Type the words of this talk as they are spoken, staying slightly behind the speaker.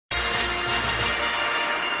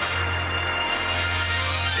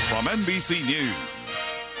From NBC News,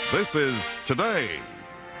 this is Today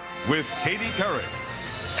with Katie Couric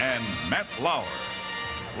and Matt Lauer.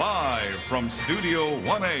 Live from Studio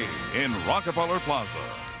 1A in Rockefeller Plaza.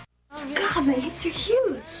 God, my hips are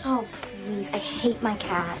huge. Oh, please. I hate my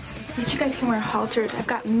calves. At least you guys can wear halters. I've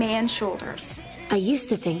got man shoulders. I used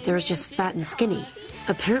to think there was just fat and skinny.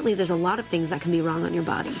 Apparently, there's a lot of things that can be wrong on your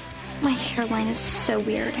body. My hairline is so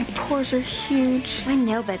weird. My pores are huge. My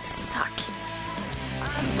nail beds suck.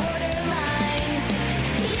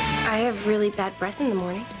 I have really bad breath in the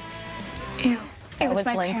morning. Ew. That was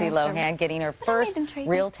Lindsay Lohan getting her first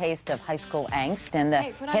real taste of high school angst in the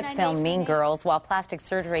hit film Mean Girls. While plastic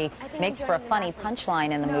surgery makes for a funny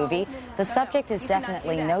punchline in the movie, the subject is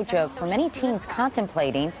definitely no joke for many teens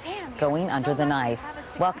contemplating going under the knife.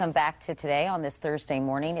 Welcome back to Today on this Thursday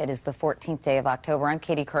morning. It is the 14th day of October. I'm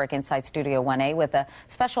Katie Couric inside Studio 1A with a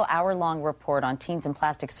special hour-long report on teens and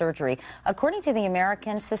plastic surgery. According to the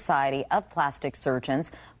American Society of Plastic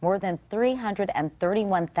Surgeons, more than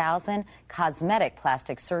 331,000 cosmetic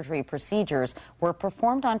plastic surgery procedures were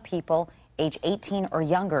performed on people age 18 or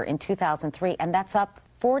younger in 2003, and that's up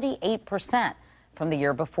 48% from the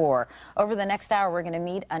year before. Over the next hour, we're going to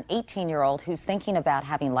meet an 18-year-old who's thinking about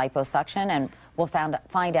having liposuction, and we'll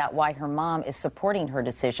find out why her mom is supporting her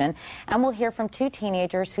decision. And we'll hear from two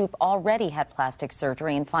teenagers who've already had plastic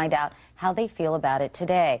surgery and find out how they feel about it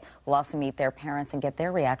today. We'll also meet their parents and get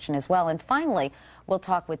their reaction as well. And finally, we'll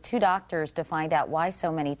talk with two doctors to find out why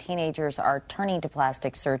so many teenagers are turning to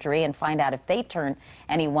plastic surgery and find out if they turn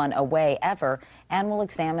anyone away ever. And we'll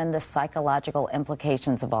examine the psychological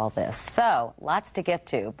implications of all this. So, lots to get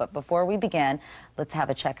to. But before we begin, let's have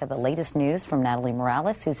a check of the latest news from Natalie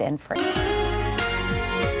Morales, who's in for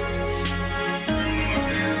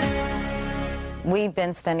We've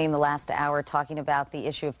been spending the last hour talking about the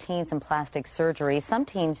issue of teens and plastic surgery. Some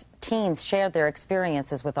teens shared their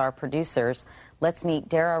experiences with our producers. Let's meet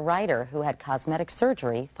Dara Reiter, who had cosmetic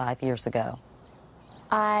surgery 5 years ago.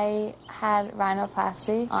 I had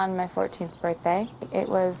rhinoplasty on my 14th birthday. It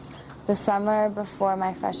was the summer before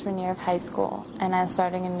my freshman year of high school, and I was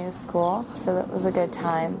starting a new school, so it was a good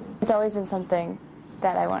time. It's always been something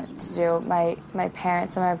that I wanted to do. My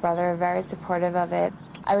parents and my brother are very supportive of it.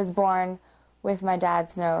 I was born with my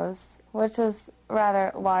dad's nose, which is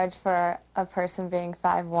rather large for a person being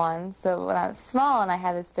 5'1". So when I was small and I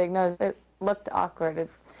had this big nose, it looked awkward.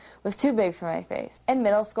 It was too big for my face. In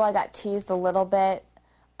middle school, I got teased a little bit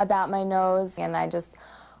about my nose, and I just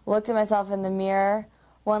looked at myself in the mirror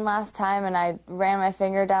one last time, and I ran my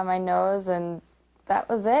finger down my nose, and that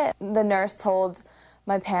was it. The nurse told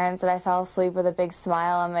my parents that I fell asleep with a big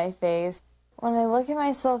smile on my face. When I look at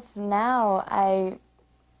myself now, I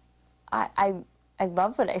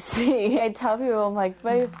love what I see. I tell people, I'm like,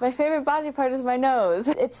 my favorite body part is my nose.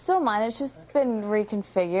 It's still mine. It's just been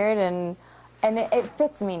reconfigured, and it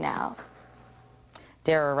fits me now.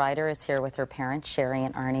 Dara Reiter is here with her parents, Sherry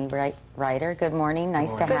and Arnie Reiter. Good morning.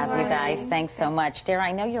 Nice to have you guys. Thanks so much. Dara,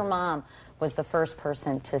 I know your mom was the first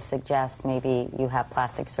person to suggest maybe you have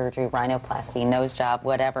plastic surgery, rhinoplasty, nose job,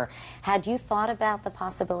 whatever. Had you thought about the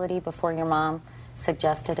possibility before your mom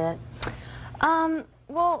suggested it?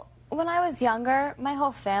 Well, when I was younger, my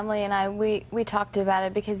whole family and I, we talked about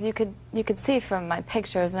it because you could see from my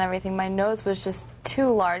pictures and everything, my nose was just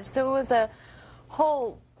too large. So it was a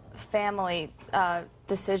whole family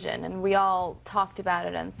decision, and we all talked about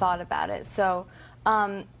it and thought about it. So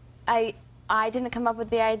I didn't come up with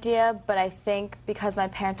the idea, but I think because my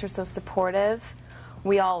parents were so supportive,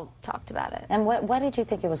 we all talked about it. And why did you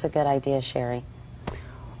think it was a good idea, Sherry?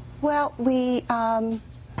 Well, we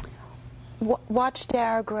watched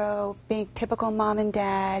Dara grow, being typical mom and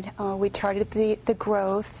dad. We charted the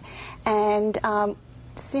growth, and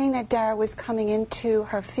seeing that Dara was coming into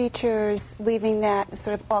her features, leaving that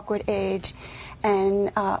sort of awkward age,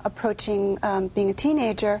 and approaching being a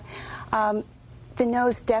teenager, the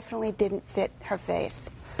nose definitely didn't fit her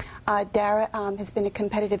face. Dara has been a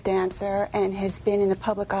competitive dancer and has been in the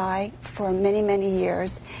public eye for many, many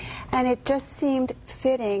years, and it just seemed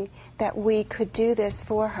fitting that we could do this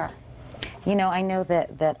for her. You know, I know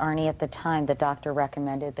that Arnie, at the time, the doctor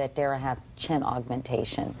recommended that Dara have chin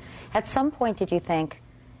augmentation. At some point, did you think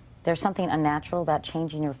there's something unnatural about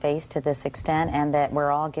changing your face to this extent, and that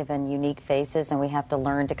we're all given unique faces and we have to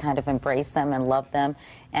learn to kind of embrace them and love them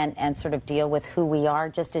and sort of deal with who we are,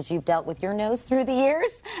 just as you've dealt with your nose through the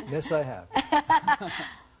years? Yes, I have.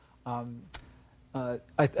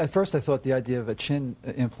 At first I thought the idea of a chin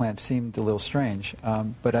implant seemed a little strange,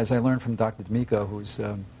 but as I learned from Dr. D'Amico, who's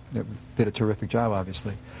did a terrific job,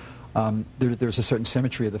 obviously, there's a certain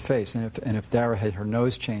symmetry of the face. And if Dara had her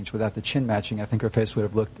nose changed without the chin matching, I think her face would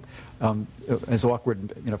have looked as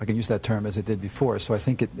awkward, if I can use that term, as it did before. So I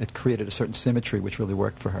think it created a certain symmetry which really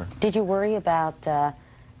worked for her. Did you worry about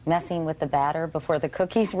messing with the batter before the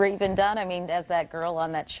cookies were even done? I mean, as that girl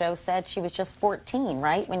on that show said, she was just 14,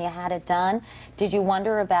 right, when you had it done. Did you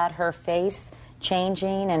wonder about her face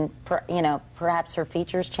changing and, perhaps her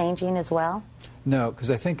features changing as well? No, because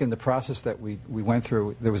I think in the process that we went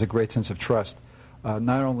through, there was a great sense of trust,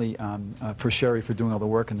 not only for Sherry for doing all the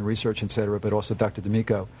work and the research, et cetera, but also Dr.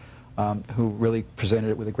 D'Amico, who really presented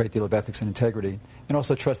it with a great deal of ethics and integrity, and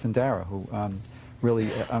also trust in Dara, who really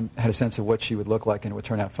had a sense of what she would look like and it would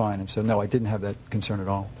turn out fine. And so, no, I didn't have that concern at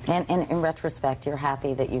all. And in retrospect, you're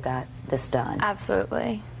happy that you got this done?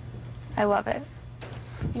 Absolutely. I love it.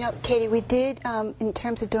 Katie, we did, in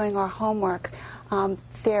terms of doing our homework,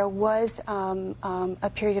 there was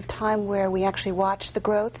a period of time where we actually watched the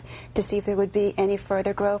growth to see if there would be any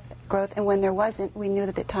further growth, and when there wasn't, we knew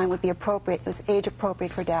that the time would be appropriate. It was age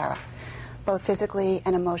appropriate for Dara, both physically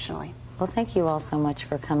and emotionally. Well, thank you all so much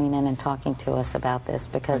for coming in and talking to us about this,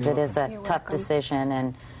 because it is a tough decision,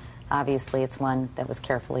 and obviously it's one that was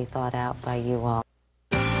carefully thought out by you all.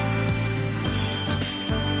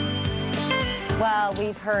 Well,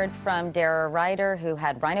 we've heard from Dara Reiter, who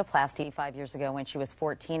had rhinoplasty 5 years ago when she was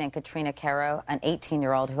 14, and Katrina Caro, an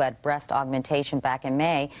 18-year-old who had breast augmentation back in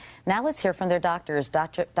May. Now let's hear from their doctors.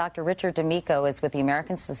 Dr. Richard D'Amico is with the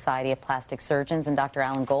American Society of Plastic Surgeons, and Dr.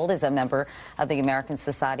 Alan Gold is a member of the American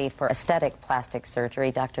Society for Aesthetic Plastic Surgery.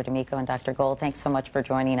 Dr. D'Amico and Dr. Gold, thanks so much for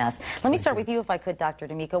joining us. Let me start with you, if I could, Dr.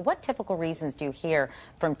 D'Amico. What typical reasons do you hear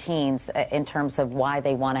from teens in terms of why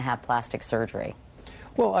they want to have plastic surgery?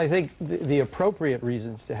 Well, I think the appropriate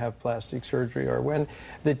reasons to have plastic surgery are when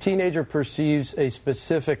the teenager perceives a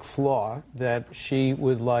specific flaw that she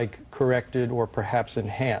would like corrected or perhaps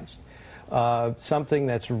enhanced. Something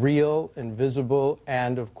that's real and visible,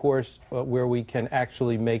 and of course where we can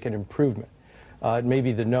actually make an improvement. It may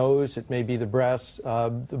be the nose, it may be the breasts.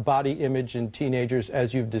 The body image in teenagers,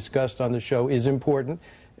 as you've discussed on the show, is important.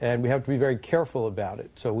 And we have to be very careful about it.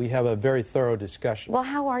 So we have a very thorough discussion. Well,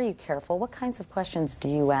 how are you careful? What kinds of questions do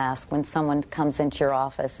you ask when someone comes into your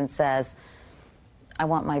office and says, I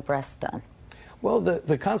want my breasts done? Well,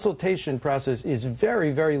 the consultation process is very,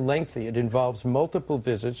 very lengthy. It involves multiple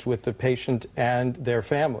visits with the patient and their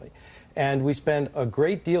family. And we spend a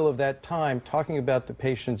great deal of that time talking about the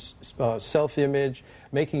patient's self-image,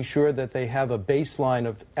 making sure that they have a baseline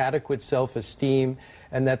of adequate self-esteem,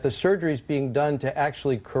 and that the surgery is being done to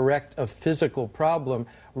actually correct a physical problem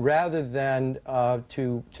rather than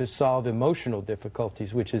to solve emotional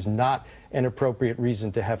difficulties, which is not an appropriate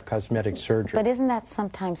reason to have cosmetic surgery. But isn't that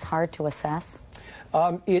sometimes hard to assess?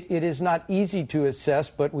 It is not easy to assess,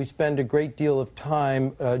 but we spend a great deal of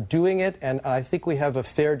time doing it, and I think we have a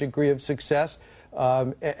fair degree of success.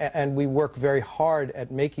 And we work very hard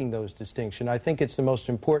at making those distinctions. I think it's the most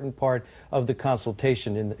important part of the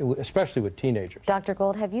consultation, especially with teenagers. Dr.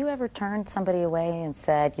 Gold, have you ever turned somebody away and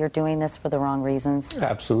said, you're doing this for the wrong reasons?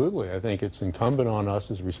 Absolutely. I think it's incumbent on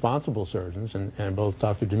us as responsible surgeons, and both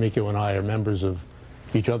Dr. D'Amico and I are members of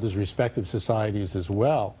each other's respective societies as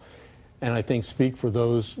well. And I think speak for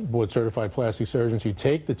those board-certified plastic surgeons who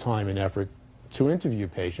take the time and effort to interview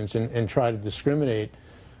patients and try to discriminate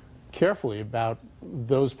carefully about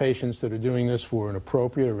those patients that are doing this for an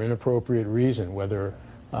appropriate or inappropriate reason. Whether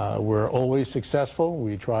we're always successful,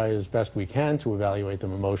 we try as best we can to evaluate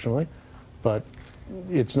them emotionally, but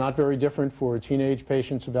it's not very different for a teenage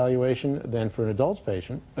patient's evaluation than for an adult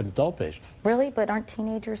patient. Really? But aren't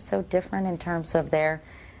teenagers so different in terms of their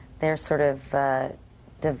sort of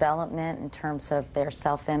development, in terms of their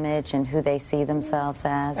self-image and who they see themselves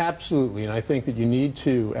as? Absolutely, and I think that you need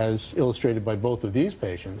to, as illustrated by both of these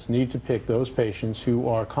patients, need to pick those patients who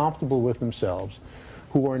are comfortable with themselves,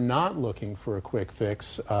 who are not looking for a quick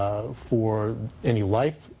fix for any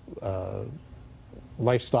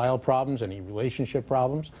lifestyle problems, any relationship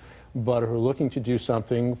problems, but are looking to do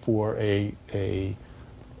something for a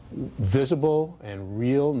visible and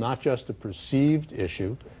real, not just a perceived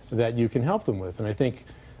issue that you can help them with. And I think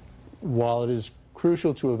while it is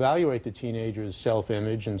crucial to evaluate the teenager's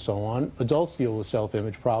self-image and so on, adults deal with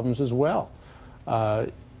self-image problems as well.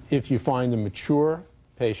 If you find a mature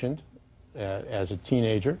patient as a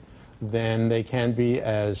teenager, then they can be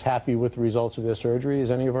as happy with the results of their surgery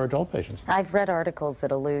as any of our adult patients. I've read articles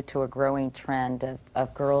that allude to a growing trend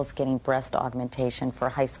of girls getting breast augmentation for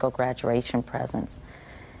high school graduation presents.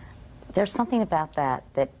 There's something about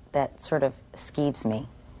that sort of skeeves me.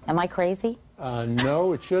 Am I crazy?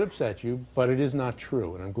 No, it should upset you, but it is not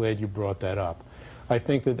true, and I'm glad you brought that up. I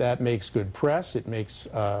think that that makes good press. It makes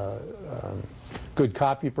good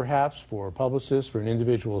copy, perhaps, for a publicist, for an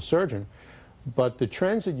individual surgeon. But the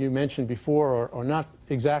trends that you mentioned before are not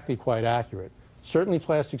exactly quite accurate. Certainly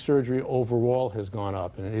plastic surgery overall has gone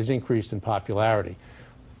up, and it has increased in popularity.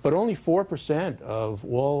 But only 4% of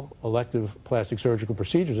all elective plastic surgical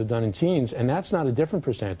procedures are done in teens, and that's not a different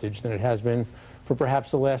percentage than it has been for perhaps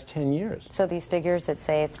the last 10 years. So these figures that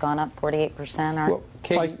say it's gone up 48% are... Well,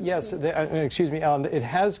 Katie, yes, excuse me, it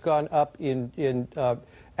has gone up in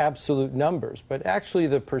absolute numbers, but actually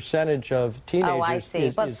the percentage of teenagers Oh, I see.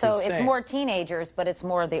 is But so the it's same. more teenagers, but it's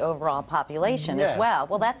more the overall population as well.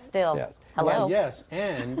 Well, that's still... Yes. Hello? Well, yes,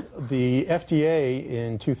 and the FDA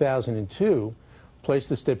in 2002 placed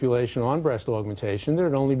the stipulation on breast augmentation that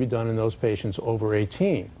it only be done in those patients over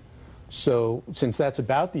 18. So since that's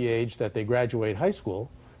about the age that they graduate high school,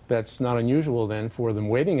 that's not unusual then for them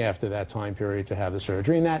waiting after that time period to have the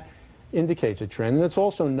surgery, and that indicates a trend. And it's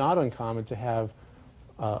also not uncommon to have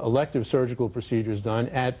elective surgical procedures done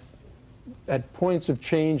at points of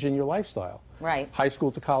change in your lifestyle. Right. High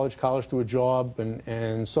school to college, college to a job,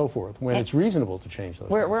 and so forth, when it's reasonable to change those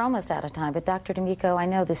things. We're almost out of time, but Dr. D'Amico, I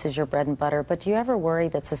know this is your bread and butter, but do you ever worry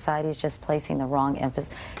that society is just placing the wrong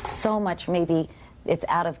emphasis? So much, maybe it's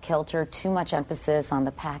out of kilter, too much emphasis on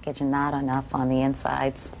the package and not enough on the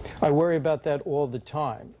insides. I worry about that all the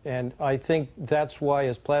time, and I think that's why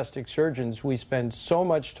as plastic surgeons we spend so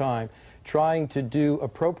much time trying to do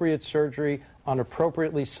appropriate surgery on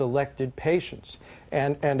appropriately selected patients.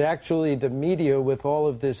 And actually the media with all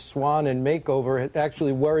of this swan and makeover, it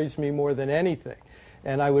actually worries me more than anything.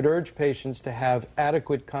 And I would urge patients to have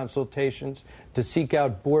adequate consultations, to seek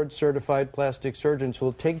out board-certified plastic surgeons who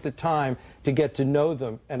will take the time to get to know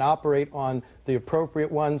them and operate on the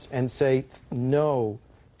appropriate ones and say no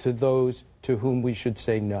to those to whom we should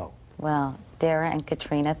say no. Well, Dara and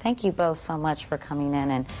Katrina, thank you both so much for coming in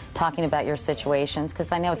and talking about your situations,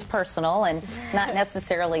 because I know it's personal and not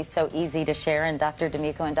necessarily so easy to share. And Dr.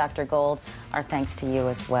 D'Amico and Dr. Gold, our thanks to you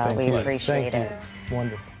as well. We appreciate it.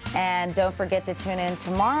 Wonderful. And don't forget to tune in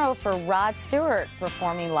tomorrow for Rod Stewart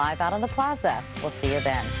performing live out on the plaza. We'll see you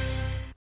then.